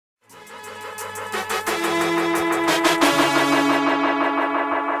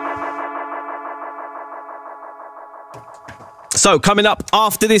So coming up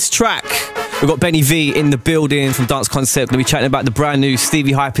after this track, we've got Benny V in the building from Dance Concept. We'll be chatting about the brand new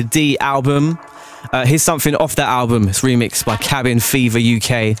Stevie Hyper D album. Here's something off that album. It's remixed by Cabin Fever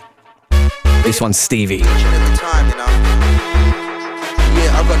UK. This one's Stevie. Yeah,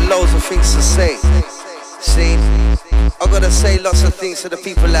 I've got loads of things to say. See, I've got to say lots of things to the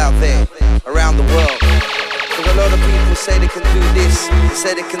people out there around the world. Because a lot of people say they can do this, they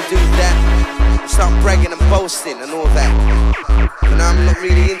say they can do that. Start bragging and boasting and all that. And I'm not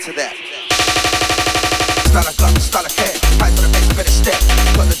really into that. Style a glove, style a hair, fight for the best, better step.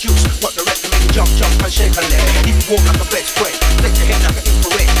 Got the juice, got the rest to make you jump, jump and shake a leg. If you walk like a best way, take your head like an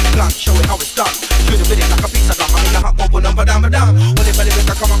infrared. Blunt, show it how it's done. Shoot the video like a piece of gum. I'm in the hot bubble number down, down. When the belly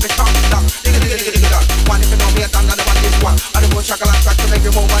make come up, it's down, down. Digga, digga, digga, digga, down. One if you know me, I done another one, this one. I don't want shaka like that to make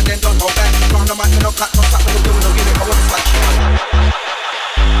you move and then don't hold back. Round the mic, no cut, no stop, no do, no give it, I want it's like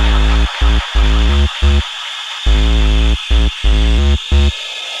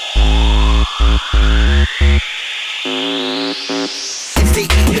it's the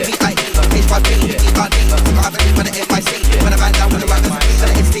E-V-I, H-5-B, E-R-D, got everything for the M-I-C. When I ran down, when I ran down,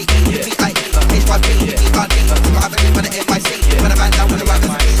 it's the E-V-I, H-5-B, E-R-D, got everything for the M-I-C. When I ran down, when I ran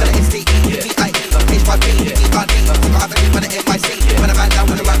down, it's the E-V-I, H-5-B, E-R-D, got everything for the M-I-C. When I ran down,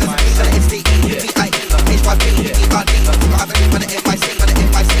 when I ran down, it's the E-V-I, H-5-B, E-R-D, got everything for the M-I-C, for the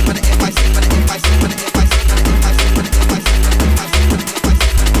M-I-C, for the M-I-C, for the M-I-C, for the M-I-C, for the M-I-C, for the M-I-C.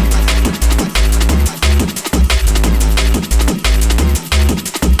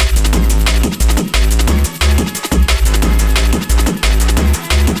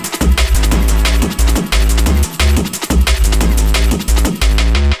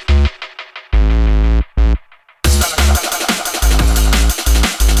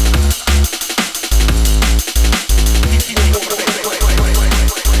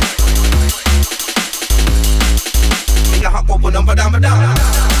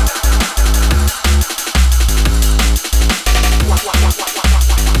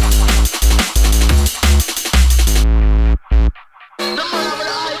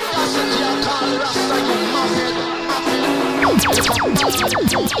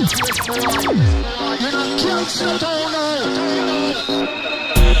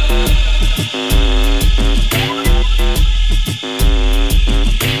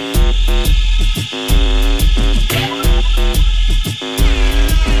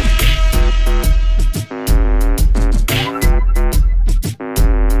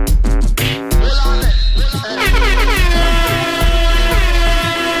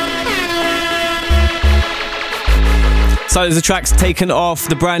 So the track's taken off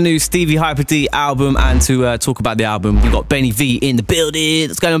the brand new Stevie Hyper D album, and to talk about the album, we've got Benny V in the building.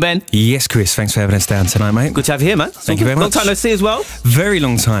 What's going on, Ben? Yes, Chris, thanks for having us down tonight, mate. Good to have you here, man. Thank you very much. Long time no see as well. Very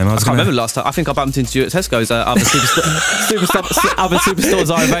long time. I can't remember last time. I think I bumped into you at Tesco's. Other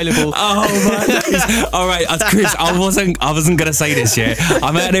superstores are available. Oh my days. All right, Chris, I wasn't gonna say this yet.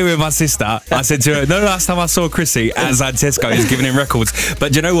 I'm out there with my sister. I said to her, no, last time I saw Crissy as at Tesco's giving him records.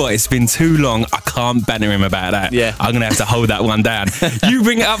 But you know what? It's been too long. I can't banter him about that. Yeah. I'm gonna have to hold that one down. You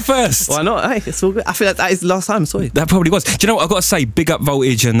bring it up first. Why not? Hey, it's all good. I feel like that is the last time I saw you. That probably was. Do you know what? I've got to say, big up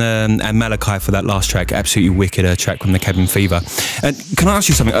Voltage and Malachi for that last track. Absolutely wicked track from the Cabin Fever. And can I ask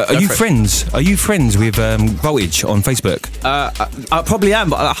you something? Are you friends? Are you friends with Voltage on Facebook? I probably am,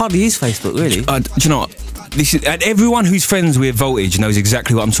 but I hardly use Facebook, really. Do you know what? And everyone who's friends with Voltage knows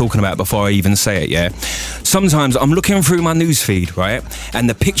exactly what I'm talking about before I even say it, yeah? Sometimes I'm looking through my newsfeed, right? And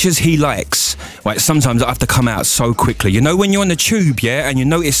the pictures he likes, right, sometimes I have to come out so quickly. You know when you're on the tube, yeah, and you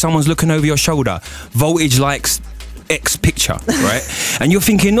notice someone's looking over your shoulder? Voltage likes X picture, right? And you're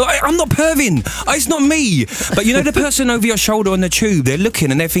thinking, no, I'm not perving, it's not me. But you know the person over your shoulder on the tube, they're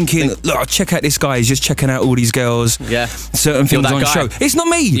looking and they're thinking, look, check out this guy, he's just checking out all these girls, yeah, certain things on show. It's not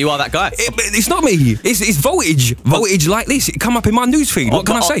me. You are that guy. It's not me. It's Voltage. Voltage like this. It come up in my newsfeed. What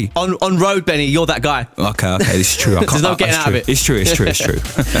can I say? On road, Benny, you're that guy. Okay, this is true. I can't, There's no getting out of it. It's true.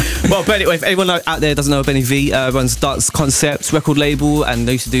 Well, Benny, if anyone out there doesn't know Benny V, runs Dance Concepts record label, and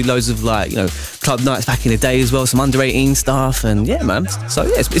they used to do loads of club nights back in the day as well, some under 18 stuff, and yeah, man. So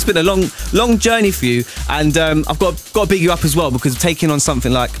yeah, it's been a long journey for you, and I've got to big you up as well, because taking on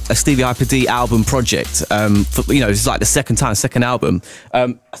something like a Stevie Hyper D album project, it's like the second album.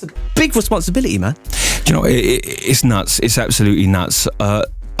 That's a big responsibility, man. Do you know, it's nuts. It's absolutely nuts.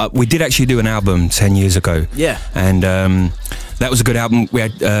 We did actually do an album 10 years ago. Yeah. And that was a good album. We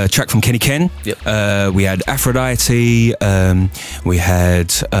had a track from Kenny Ken. Yep. We had Aphrodite. We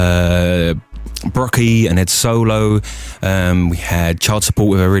had Brocky and Ed Solo. We had Child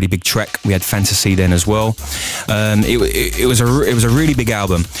Support with a really big track. We had Phantasy then as well. It was a really big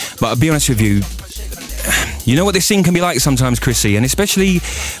album. But I'll be honest with you, you know what this scene can be like sometimes, Crissy, and especially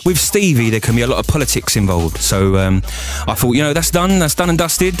with Stevie, there can be a lot of politics involved. So I thought, you know, that's done and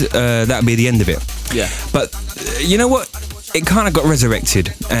dusted. That'd be the end of it. Yeah. But you know what? It kind of got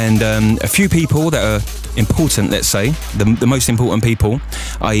resurrected, and a few people that are important, let's say, the most important people,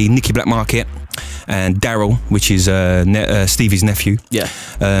 i.e. Nicky Black Market and Daryl, which is Stevie's nephew. Yeah.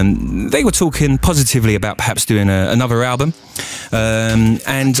 They were talking positively about perhaps doing another album.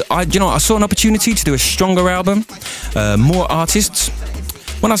 And I saw an opportunity to do a stronger album, more artists.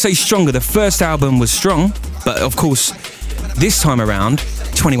 When I say stronger, the first album was strong, but of course, this time around,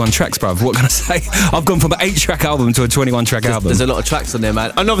 21 tracks, bruv. What can I say? I've gone from an 8-track album to a 21-track album. There's a lot of tracks on there,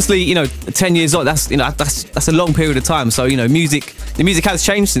 man. And obviously, you know, 10 years on, that's a long period of time. So, you know, the music has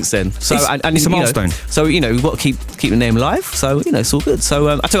changed since then. So it's a milestone. So, you know, we've got to keep the name alive. So, you know, it's all good. So,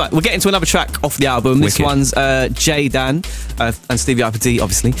 I tell you what, we'll get into another track off the album. This Wicked. one's Jaydan and Stevie Hyper D,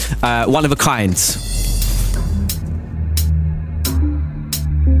 obviously. One of a Kind.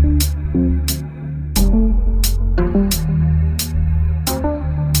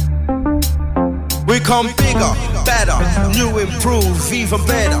 We come bigger, better, new, improved, even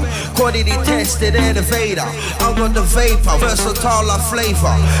better. Quality tested, elevator. I got the vapor, versatile like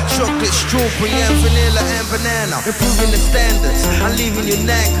flavor. Chocolate, strawberry, and vanilla and banana. Improving the standards, I'm leaving you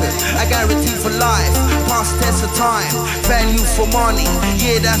knackered. I guarantee for life, past test of time. Value for money,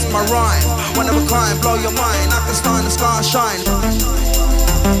 yeah, that's my rhyme. One of a kind, blow your mind. I can start in the sky shine.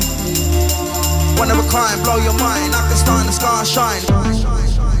 One of a kind, blow your mind. I can start in the sky shine.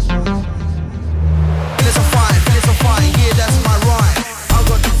 Yeah, that's my rhyme. I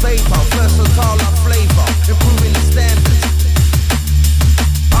got the vapor, versatile like flavor, improving the standards.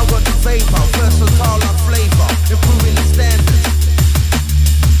 I got the vapor, versatile like flavor, improving the standards.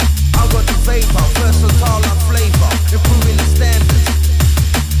 I got the vapor, versatile like flavor, improving the standards.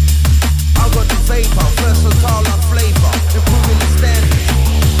 I got the vapor, versatile like flavor, improving the standards.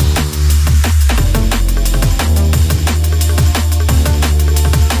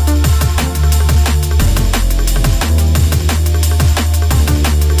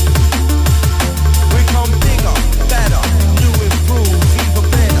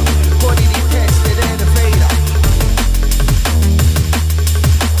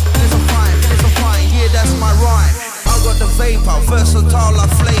 Versatile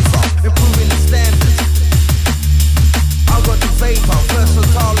like flavor, improving the standards. I got the vapor,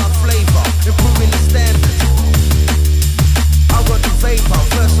 versatile like flavor, improving the standards. I got the vapor,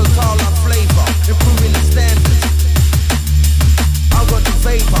 versatile like flavor, improving the standards. I got the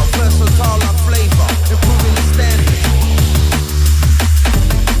vapor, versatile like flavor, improving the standards.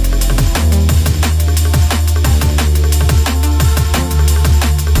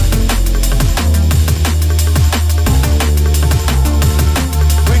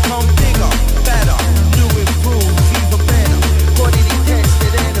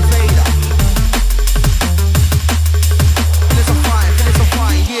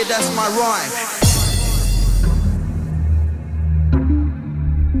 That's my rhyme.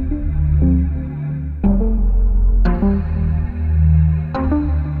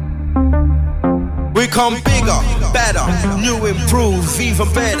 We come bigger, better, new, improved, even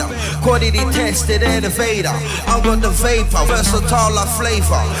better. Quality tested, elevator. I got the vapor, versatile like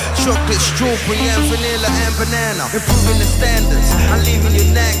flavor. Chocolate, strawberry, and vanilla and banana. Improving the standards, I'm leaving you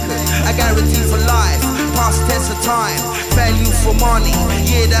knackered. I guarantee for life, past test of time. Value for money,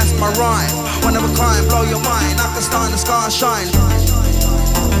 yeah, that's my rhyme. One of a kind, blow your mind. I can start in the sky shine.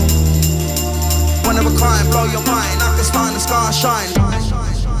 One of a kind, blow your mind. I can start in the sky shine.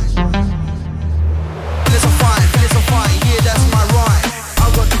 It's a fine, yeah, that's my rhyme.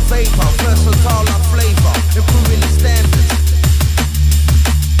 I got the vapor, versatile like flavor, improving the standards.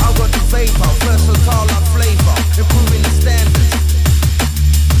 I got the vapor, versatile like flavor, improving the standards.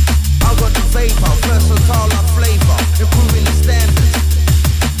 I got the vapor, versatile like flavor, improving the standards.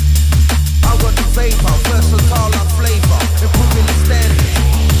 I got the vapor, versatile like flavor, improving the standards.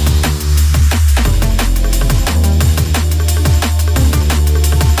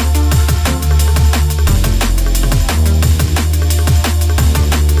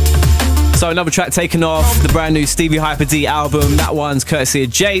 So another track taken off the brand new Stevie Hyper D album. That one's courtesy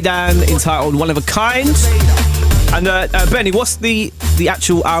of Jaydan, entitled One of a Kind. And Benny, what's the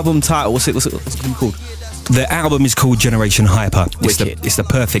actual album title? What's it called? The album is called Generation Hyper. It's the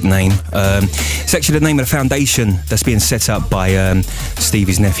perfect name. It's actually the name of the foundation that's being set up by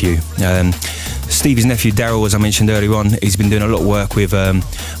Stevie's nephew. Stevie's nephew Daryl, as I mentioned earlier on, he's been doing a lot of work with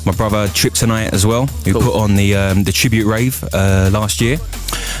my brother Trip Tonight as well, who put on the tribute rave last year.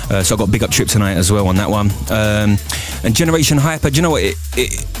 So I got big up Trip Tonight as well on that one. And Generation Hyper, do you know what?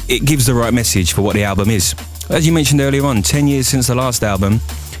 It gives the right message for what the album is. As you mentioned earlier on, 10 years since the last album,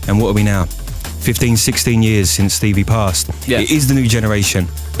 and what are we now? 15, 16 years since Stevie passed. Yeah. It is the new generation.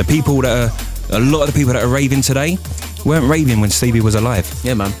 The people that are, a lot of the people that are raving today weren't raving when Stevie was alive.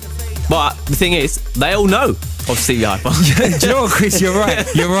 Yeah, man. But the thing is, they all know of Stevie Hyper. Do you know what, Chris? You're right.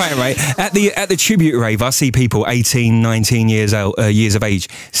 You're right. At the tribute rave, I see people 18, 19 years of age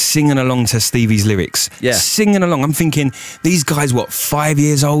singing along to Stevie's lyrics. Yeah. Singing along. I'm thinking, these guys, what, 5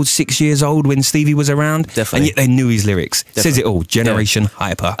 years old, 6 years old when Stevie was around? Definitely. And yet they knew his lyrics. Definitely. Says it all. Generation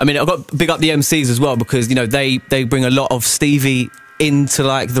Hyper. I mean, I've got to big up the MCs as well, because, you know, they bring a lot of Stevie into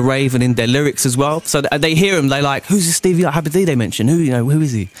like the rave and in their lyrics as well. So they hear him, they like, who's this Stevie Hyper D they mention? Who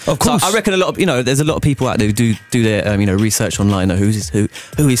is he? Of course. So I reckon a lot of, you know, there's a lot of people out there who do their you know, research online. Who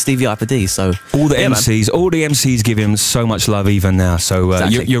is Stevie Hyper D? So all the MCs give him so much love even now. So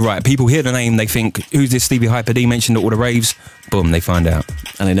Exactly. you're right. People hear the name, they think, who's this Stevie Hyper D mentioned at all the raves? Boom, they find out.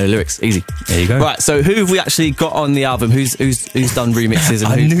 And they know lyrics. Easy. There you go. Right, so who have we actually got on the album? Who's done remixes?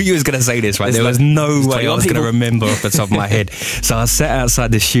 And I knew you was going to say this, right? There was no way I was going to remember off the top of my head. So I sat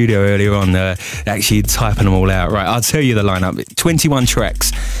outside the studio earlier on, actually typing them all out. Right, I'll tell you the lineup. 21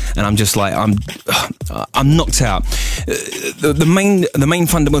 tracks, and I'm just like, I'm knocked out. The main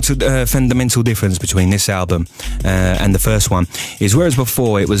fundamental difference between this album and the first one is, whereas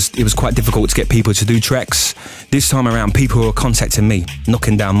before it was quite difficult to get people to do tracks, this time around people were contacting me,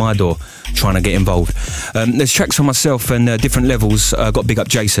 knocking down my door, trying to get involved. There's tracks for myself and different levels. Got big up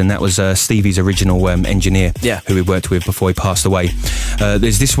Jason, that was Stevie's original engineer, who we worked with before he passed away.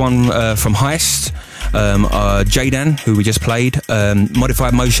 There's this one from Heist, Jaydan, who we just played,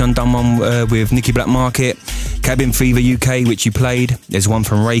 Modified Motion, done one with Nicky Black Market, Cabin Fever UK, which you played. There's one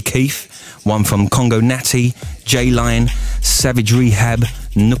from Ray Keith, one from Congo Natty, J-Line, Savage Rehab,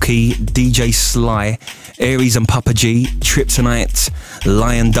 Nookie, DJ Sly, Aries and Papa G, Tonight,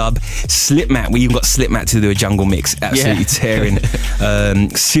 Lion Dub, Slipmat. We even got Slipmat to do a jungle mix, absolutely tearing.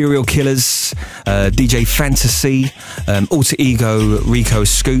 Serial Killers, DJ Phantasy, Alter Ego, Rico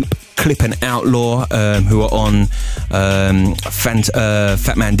Scoop, Clip and Outlaw, who are on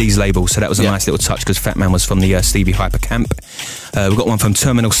Fat Man D's label. So that was a nice little touch, because Fat Man was from the Stevie Hyper camp. We've got one from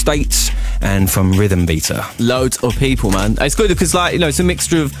Terminal States and from Rhythm Beater. Loads of people, man. It's good because, like, you know, it's a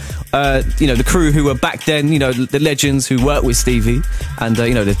mixture of, you know, the crew who were back then, you know, the legends who worked with Stevie, and,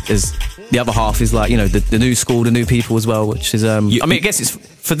 you know, there's the other half is, like, you know, the new school, the new people as well, which is, I mean, I guess it's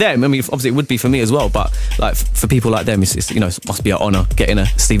for them. I mean, obviously it would be for me as well, but, like, for people like them, it's you know, it must be an honour getting a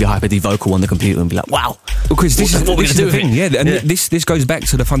Stevie Hyper D vocal on the computer and be like, wow. Because this is what we're doing. This goes back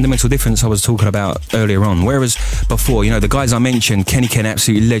to the fundamental difference I was talking about earlier on. Whereas before, you know, the guys I mentioned, Kenny Ken,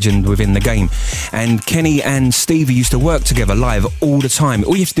 absolute legend within the game, and Kenny and Stevie used to work together live all the time.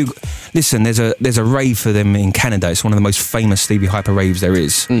 All you have to do, listen, there's a rave for them in Canada. It's one of the most famous Stevie Hyper raves there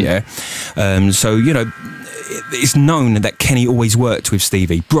is. So, you know, it's known that Kenny always worked with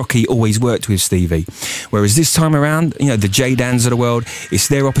Stevie. Brocky always worked with Stevie. Whereas this time around, you know, the Jaydans of the world, it's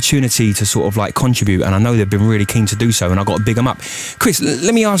their opportunity to sort of like contribute, and I know they've been really keen to do so, and I've got to big them up. Chris,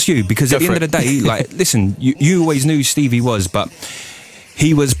 let me ask you, because at the end of the day, like, listen, you always knew Stevie was, but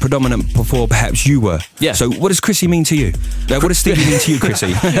he was predominant before perhaps you were. Yeah. So what does Crissy mean to you? What does Stevie mean to you,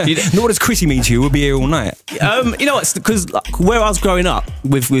 Crissy? What does Crissy mean to you? We'll be here all night. You know what? Because where I was growing up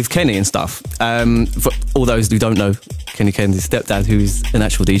with Kenny and stuff, for all those who don't know, Kenny Ken's his stepdad, who's an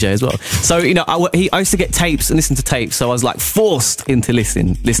actual DJ as well. So, you know, I used to get tapes and listen to tapes. So I was like forced into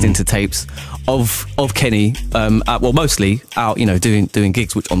listening to tapes of Kenny. Well, mostly out, you know, doing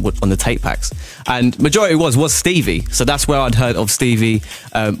gigs on the tape packs, and majority was Stevie. So that's where I'd heard of Stevie.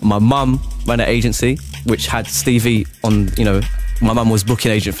 My mum ran an agency which had Stevie on. You know, my mum was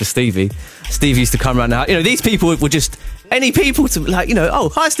booking agent for Stevie. Stevie used to come around the house. You know, these people were just any people to, like, you know, oh,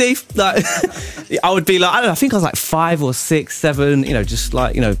 hi Steve. Like, I would be like, I don't know, I think I was like 5 or 6, 7, you know, just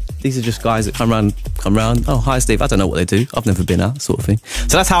like, you know, these are just guys that come round. Oh, hi Steve. I don't know what they do. I've never been out, sort of thing.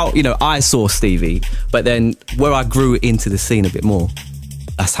 So that's how, you know, I saw Stevie. But then where I grew into the scene a bit more,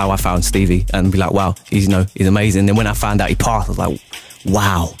 that's how I found Stevie, and be like, wow, he's, you know, he's amazing. Then when I found out he passed, I was like,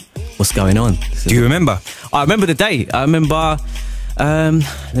 wow, what's going on? Do you remember? I remember the day. I remember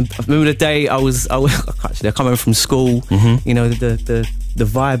the day I come home from school. You know, the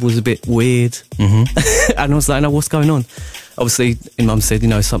vibe was a bit weird, and I was like, no, what's going on? Obviously, my mum said, you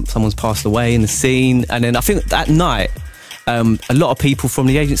know, someone's passed away in the scene, and then I think that night, a lot of people from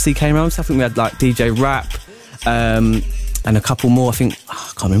the agency came around. So I think we had like DJ Rap, and a couple more. I think I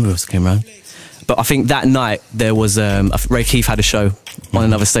can't remember who else came around. But I think that night there was Ray Keith had a show on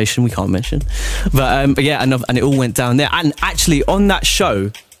another station we can't mention, but yeah, and it all went down there. And actually on that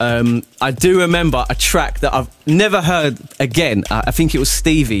show, I do remember a track that I've never heard again. I think it was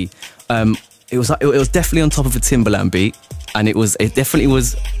Stevie. It was definitely on top of a Timbaland beat, and it definitely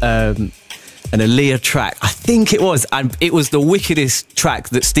was an Aaliyah track. I think it was, and it was the wickedest track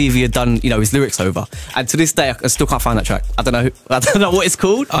that Stevie had done, his lyrics over. And to this day, I still can't find that track. I don't know what it's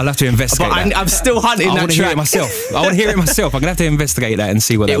called. I'll have to investigate that. I'm still hunting that track. I want to hear it myself. I want to hear it myself. I'm gonna have to investigate that and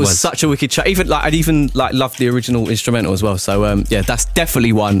see what that was. It was such a wicked track. I'd loved the original instrumental as well. So yeah, that's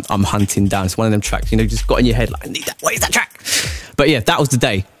definitely one I'm hunting down. It's one of them tracks, just got in your head like, I need that. What is that track? But yeah, that was the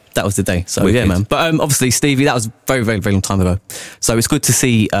day. So wicked. Yeah, man. But obviously, Stevie, that was very, very, very long time ago. So it's good to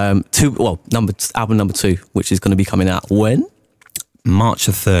see album number 2, which is going to be coming out when? March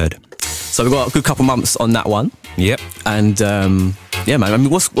the 3rd. So we've got a good couple months on that one. Yep. And yeah, man. I mean,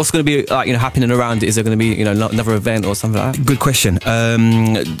 what's going to be happening around it? Is there going to be another event or something like that? Good question.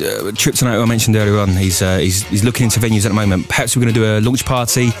 Trip tonight, who I mentioned earlier on, he's looking into venues at the moment. Perhaps we're going to do a launch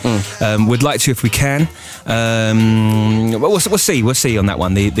party. We'd like to if we can. We'll see. We'll see on that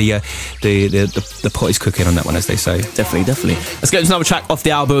one. The pot is cooking on that one, as they say. Definitely. Let's get to another track off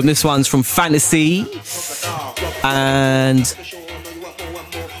the album. This one's from Phantasy and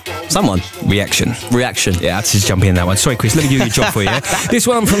someone. reaXion. Yeah, let's just jump in that one. Sorry, Chris, let me do your job for you. Yeah? This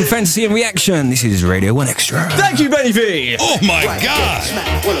one from Phantasy and reaXion. This is Radio 1 Xtra. Thank you, Benny V. Oh my God!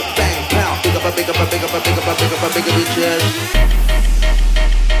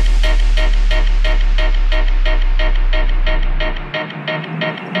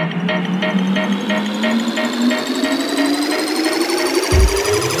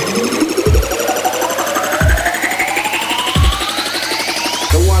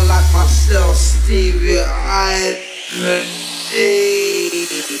 Stevie, I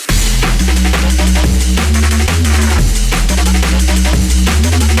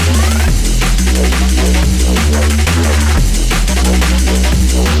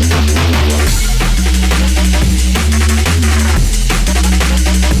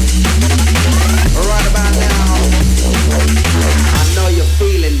right about now, I know you're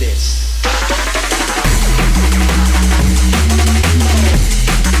feeling this.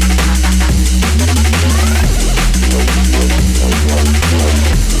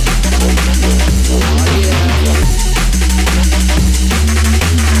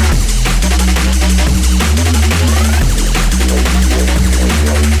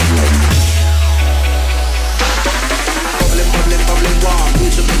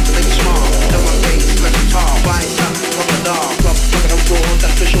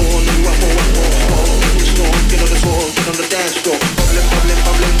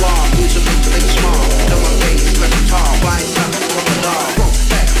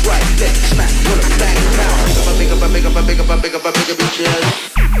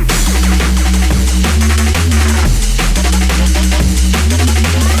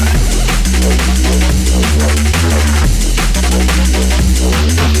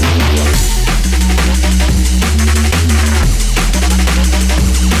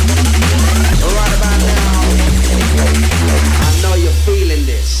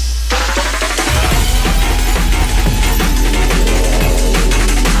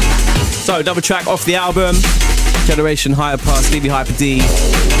 So, another track off the album, Generation Higher Pass, Stevie Hyper D.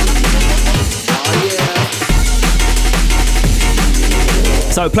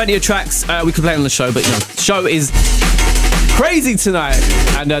 So, plenty of tracks we could play on the show, but the show is crazy tonight.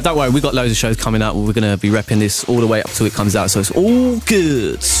 And don't worry, we've got loads of shows coming up. We're going to be repping this all the way up till it comes out, so it's all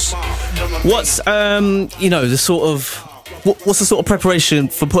good. What's, the sort of, what's the sort of preparation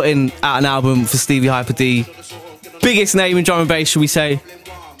for putting out an album for Stevie Hyper D? Biggest name in drum and bass, should we say?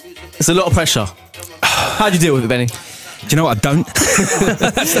 It's a lot of pressure. How do you deal with it, Benny? Do you know what? I don't.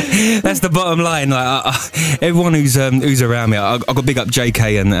 that's the bottom line. Like everyone who's around me, I've got big up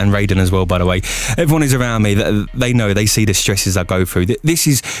JK and Jaydan as well. By the way, everyone who's around me, they know, they see the stresses I go through. This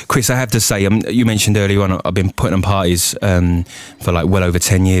is, Chris, I have to say, you mentioned earlier on, I've been putting on parties for like well over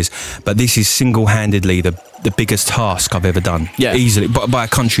 10 years, but this is single-handedly the biggest task I've ever done. Yeah, easily, by a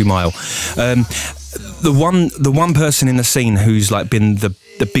country mile. The one person in the scene who's like been the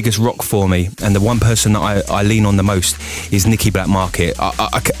biggest rock for me, and the one person that I lean on the most is Nicky Black Market.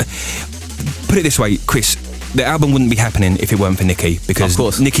 I put it this way, Chris, the album wouldn't be happening if it weren't for Nicky, because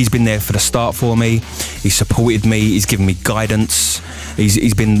Nicky's been there for the start for me. He's supported me. He's given me guidance.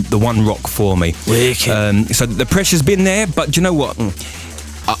 He's been the one rock for me. Wicked. So the pressure's been there, but do you know what?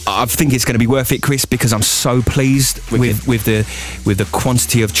 I think it's going to be worth it, Chris, because I'm so pleased with the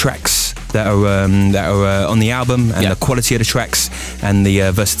quantity of tracks that are on the album, and the quality of the tracks and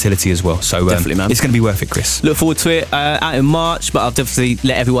the versatility as well. So definitely, man. It's going to be worth it, Chris. Look forward to it. Out in March, but I'll definitely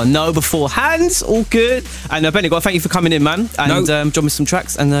let everyone know beforehand. All good. And Benny, thank you for coming in, man, and dropping some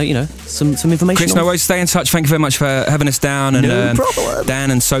tracks and some information. Chris, no worries. Stay in touch. Thank you very much for having us down, and no problem.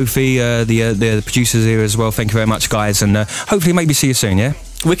 Dan and Sophie, the producers here as well. Thank you very much, guys, and hopefully maybe see you soon. Yeah.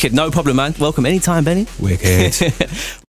 Wicked. No problem, man. Welcome anytime, Benny. Wicked.